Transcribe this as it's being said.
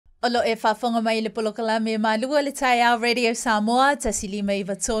Olo e whawhonga mai le polokala me malua le tai au Radio Samoa, tasi lima I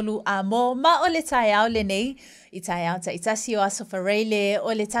Vaotuua a mo, ma o le tai au le nei, I tai au ta itasi o aso whareile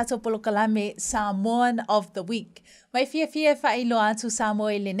o le tato polokala me Samoan of the Week. Mai fia whailo atu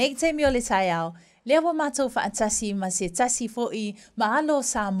Samoa le nei te mi o le tai au, le awa mātou whaatasi ma se tasi fo'i mahalo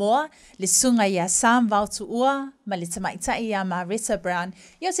Samoa, le sunga I a Sam Vaotuua, ma le tamaitai a Maretta Brown.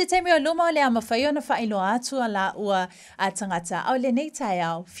 Io se te mi o luma o le ama whaio na whailo atu a la ua a tangata au le nei tai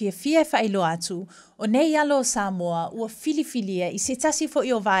au, fia whailo atu, o nei alo Samoa, ua filifilia I se tasi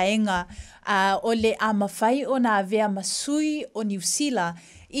fo'i o vaenga o le ama whai o na avea masui o New Zealand,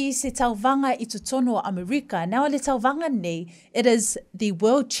 I se tauwanga I tutono o Amerika. Now le tauwanga nei, it is the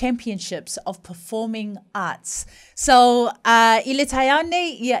World Championships of Performing Arts. So, I le tai au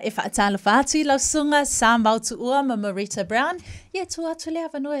nei, ia e whaatala whaatu I lau sunga, Sam Vaotuua ma Maretta Brown, ia tu atu le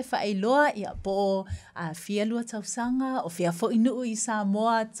avanoa e whaailoa, ia po fia lua tausanga, o fia fo inuu I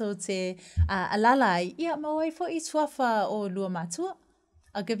Samoa to te alalai, ia mawai fo I tuafa o lua matua.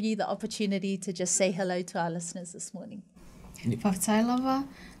 I'll give you the opportunity to just say hello to our listeners this morning. Whawhatailava,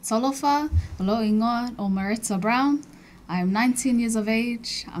 Tolofa, Alo Ingoa o Maretta Brown. I am 19 years of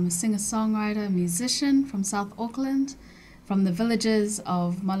age. I'm a singer-songwriter, musician from South Auckland, from the villages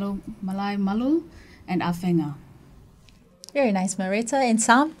of Malai Malu and Awhenga. Very nice, Maretta. And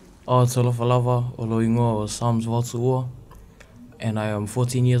Sam? Tolofa lava, Alo Ingoa o Sam's Vaotuua, and I am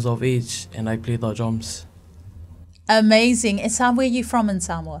 14 years of age and I play the drums. Amazing. And Sam, where are you from in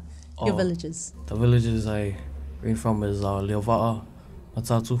Samoa? Your villages? The villages I been from is Leova'a,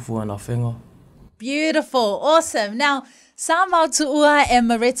 Matatufu and Awhenga. Beautiful. Awesome. Now, Sam Vaotuua and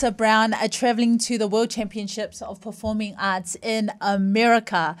Maretta Brown are traveling to the World Championships of Performing Arts in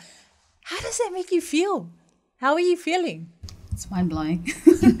America. How does that make you feel? How are you feeling? It's mind-blowing.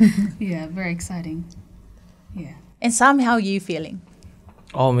 Yeah, very exciting. Yeah. And Sam, how are you feeling?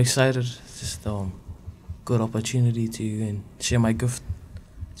 I'm excited. It's just good opportunity to share my gift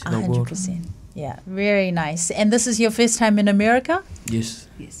to the world. 100%. Yeah, very nice. And this is your first time in America? Yes.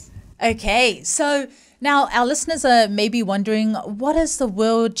 Yes. Okay, so now our listeners are maybe wondering, what is the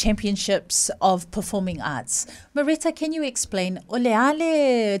World Championships of Performing Arts? Maretta, can you explain? Ole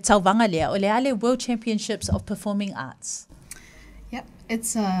ale tauwanga lea, ole ale World Championships of Performing Arts. Yep,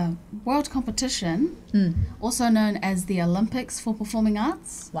 it's a world competition, also known as the Olympics for Performing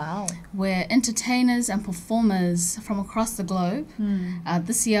Arts. Wow. Where entertainers and performers from across the globe,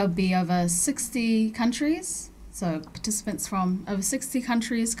 this year will be over 60 countries, so participants from over 60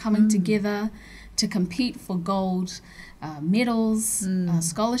 countries coming together to compete for gold medals,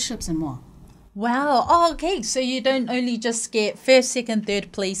 scholarships and more. Wow. Oh, okay. So you don't only just get first, second,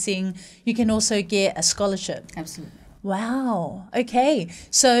 third placing, you can also get a scholarship. Absolutely. Wow. Okay.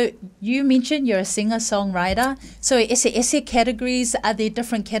 So you mentioned you're a singer-songwriter. So ese categories, are there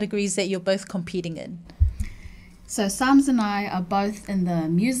different categories that you're both competing in? So Sams and I are both in the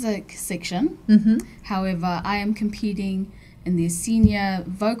music section. However, I am competing in the senior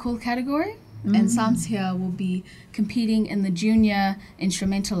vocal category, and Sams here will be competing in the junior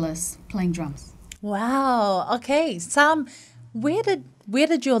instrumentalist playing drums. Wow. Okay. Sam, where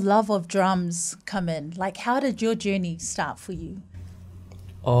did your love of drums come in? Like, how did your journey start for you?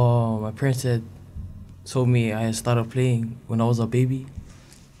 My parents had told me I had started playing when I was a baby,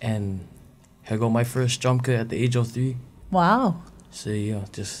 and I got my first drum kit at the age of 3. Wow. So yeah,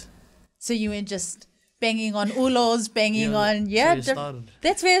 just... So you were just banging on ulos, banging on... Yeah,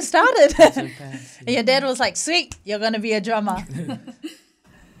 that's where it started. That's where it started. And your dad was like, sweet, you're going to be a drummer.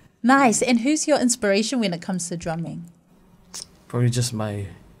 Nice. And who's your inspiration when it comes to drumming? Probably just my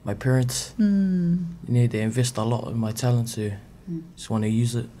parents. They invest a lot in my talent, so just want to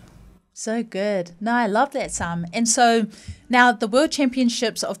use it. So good. No, I love that, Sam. And so now the World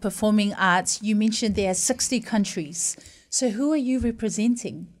Championships of Performing Arts, you mentioned there are 60 countries. So who are you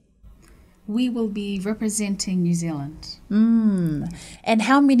representing? We will be representing New Zealand. And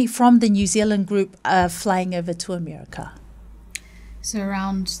how many from the New Zealand group are flying over to America? So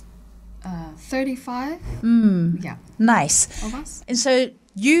around 35. Yeah. Nice. Of us. And so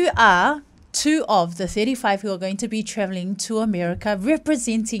you are 2 of the 35 who are going to be traveling to America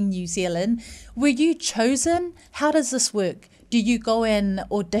representing New Zealand. Were you chosen? How does this work? Do you go and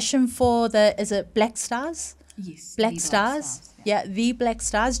audition for is it Black Stars? Yes. Black Stars? Yeah, the Black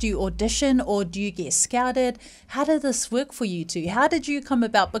Stars. Do you audition or do you get scouted? How did this work for you two? How did you come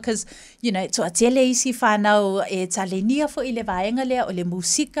about? Because, you know, to atele isi whanau e talenia fo I le vaenga lea o le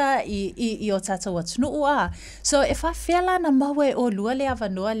musika I o tata watunua. So if I whela na mawe o lua lea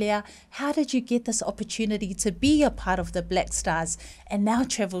vanua lea, how did you get this opportunity to be a part of the Black Stars and now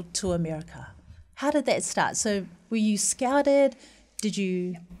travel to America? How did that start? So were you scouted? Did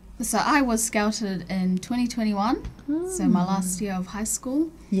you... So I was scouted in 2021, so my last year of high school.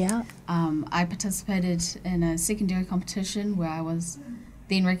 Yeah. I participated in a secondary competition where I was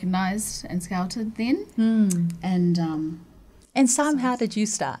then recognised and scouted then. And Sam, how did you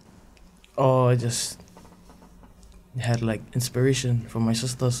start? Oh, I just had like inspiration from my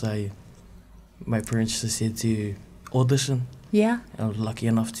sister. So my parents just said to audition. Yeah. I was lucky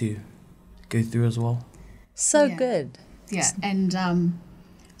enough to go through as well. So Yeah. good. Yeah, and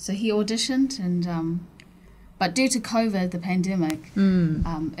so he auditioned, and but due to COVID, the pandemic,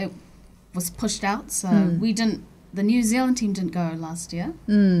 it was pushed out. So the New Zealand team didn't go last year.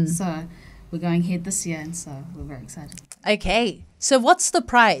 So we're going ahead this year, and so we're very excited. Okay. So what's the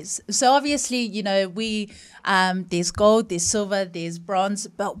prize? So obviously, you know, there's gold, there's silver, there's bronze,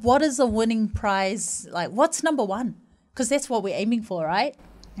 but what is the winning prize? Like, what's number one? Because that's what we're aiming for, right?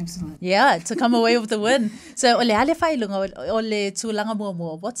 Absolutely. Yeah, to come away with the win. So, ole ale whailunga, ole tūlanga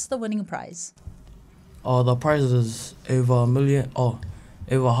mua, what's the winning prize? Oh, the prize is over over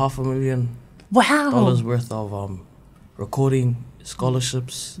 $500,000 Wow. worth of recording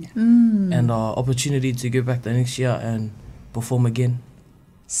scholarships and opportunity to go back the next year and perform again.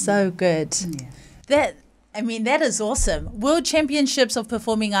 So good. Yeah. That is awesome. World Championships of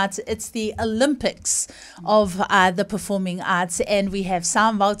Performing Arts, it's the Olympics of the performing arts, and we have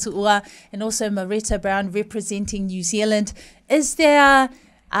Sam Vaotuua and also Maretta Brown representing New Zealand. Is there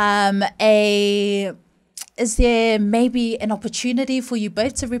maybe an opportunity for you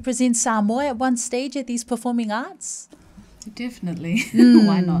both to represent Samoa at one stage at these performing arts? Definitely.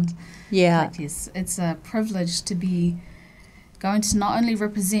 Why not? Yeah. Like, yes, it's a privilege to be going to not only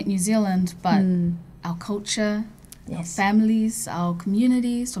represent New Zealand, but our culture, our families, our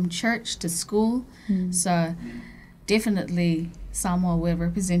communities, from church to school. So definitely Samoa we're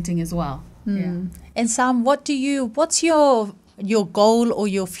representing as well. Yeah. And Sam, what's your goal or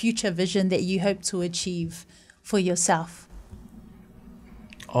your future vision that you hope to achieve for yourself?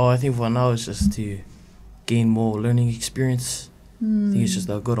 Oh, I think for now it's just to gain more learning experience. I think it's just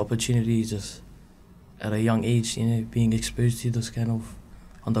a good opportunity just at a young age, you know, being exposed to this kind of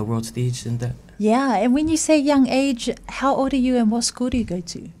on the world stage and that. Yeah, and when you say young age, how old are you and what school do you go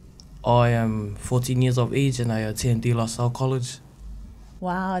to? I am 14 years of age and I attend De La Salle College.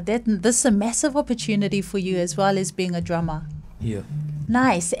 Wow, this is a massive opportunity for you as well as being a drummer. Yeah.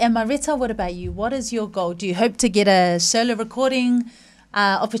 Nice. And Maretta, what about you? What is your goal? Do you hope to get a solo recording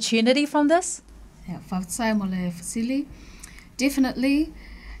opportunity from this? Yeah, whawhatai mo le Fasili. Definitely,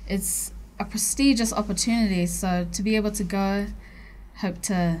 it's a prestigious opportunity. So to be able to go, hope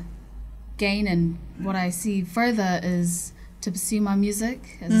to gain, and what I see further is to pursue my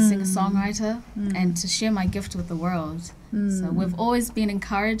music as a singer-songwriter and to share my gift with the world. So we've always been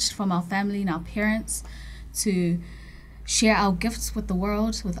encouraged from our family and our parents to share our gifts with the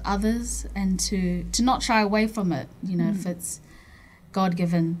world, with others, and to not shy away from it. You know, if it's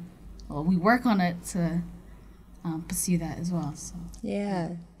God-given, or we work on it to pursue that as well. So. Yeah,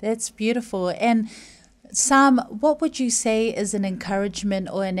 that's beautiful. And Sam, what would you say is an encouragement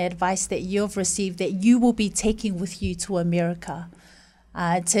or an advice that you've received that you will be taking with you to America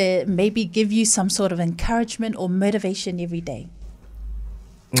to maybe give you some sort of encouragement or motivation every day?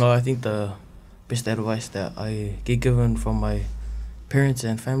 I think the best advice that I get given from my parents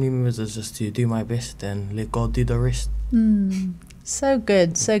and family members is just to do my best and let God do the rest. So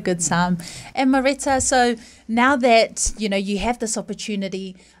good, Sam. And Maretta, so now that, you know, you have this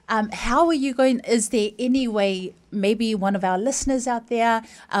opportunity, how are you going, is there any way, maybe one of our listeners out there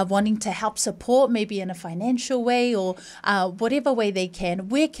wanting to help support, maybe in a financial way or whatever way they can,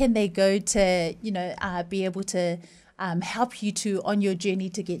 where can they go to, you know, be able to help you on your journey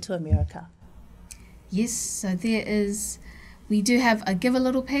to get to America? Yes, so we do have a Give a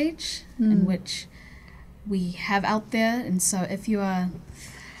Little page in which we have out there, and so if you are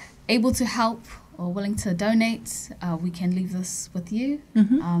able to help or willing to donate, we can leave this with you.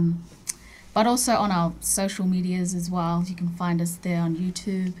 But also on our social medias as well, you can find us there on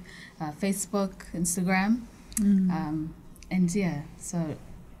YouTube, Facebook, Instagram, and yeah, so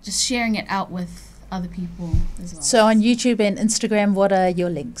just sharing it out with other people as well. So on YouTube and Instagram, what are your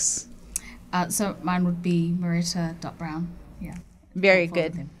links? So mine would be maretta.brown. Yeah. Very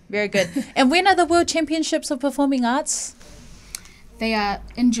good. Very good. And when are the World Championships of Performing Arts? They are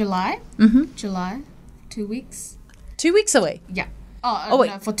in July. July, 2 weeks. 2 weeks away? Yeah. Wait.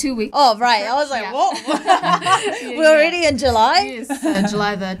 No, for 2 weeks. Oh, right. I was like, Yeah. whoa. We're already in July? Yes.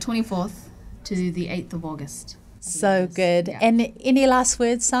 July the 24th to the 8th of August. So good. Yeah. And any last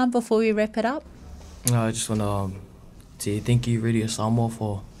words, Sam, before we wrap it up? I just want to say thank you, Radio Samoa,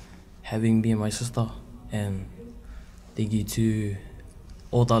 for having me and my sister, and thank you to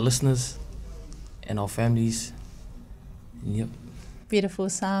all the listeners and our families. Yep. Beautiful,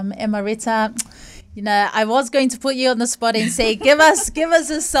 Sam. And Maretta, you know, I was going to put you on the spot and say, give us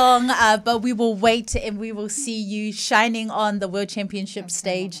a song, but we will wait and we will see you shining on the World Championship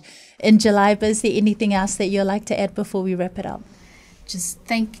stage in July. But is there anything else that you'd like to add before we wrap it up? Just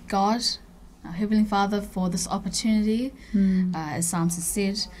thank God, our Heavenly Father, for this opportunity. As Sam has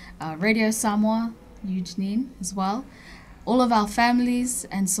said, Radio Samoa, you, Janine, as well. All of our families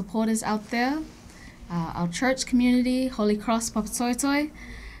and supporters out there, our church community, Holy Cross, Papatoetoi,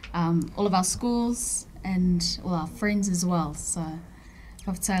 all of our schools and all our friends as well. So,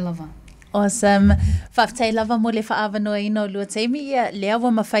 whakatai lava. Awesome. Whaftai lava mo le whaawanoa ino lua teimi ia lea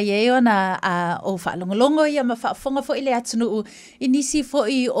wa mawhai eo na o whaalongolongo ia ma whaafonga fo i le atunuu inisi fo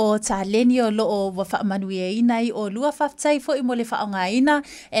I o ta leni o loo wa whaamanu e inai o lua whaftai fo I mo le whaonga ina,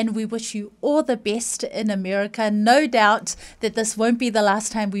 and we wish you all the best in America. No doubt that this won't be the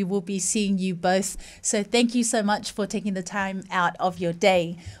last time we will be seeing you both. So thank you so much for taking the time out of your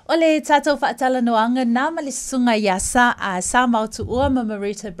day. Ole tātou whaatala noanga nā malisunga ia sa Vaotuua ma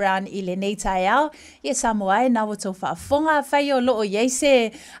Maretta Brown I le nei tai au, ia Samoa e nā wato whaafonga whai o loo iei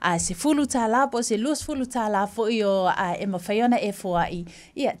se fulu tā la po se luas fulu tā la fo I o e mawhaiona e fōai.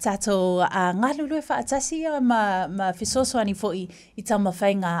 Ia tātou ngā lulu e whaatasi ma whisosoani fo I tau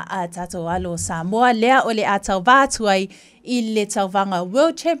mawhainga tātou alo Samoa. Lea o le a tau Vaotuua I le tauvanga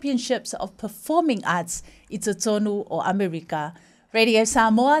World Championships of Performing Arts I te tonu o Amerika. Radio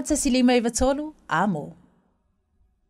Samoa, te silima I Vaotuua, amo.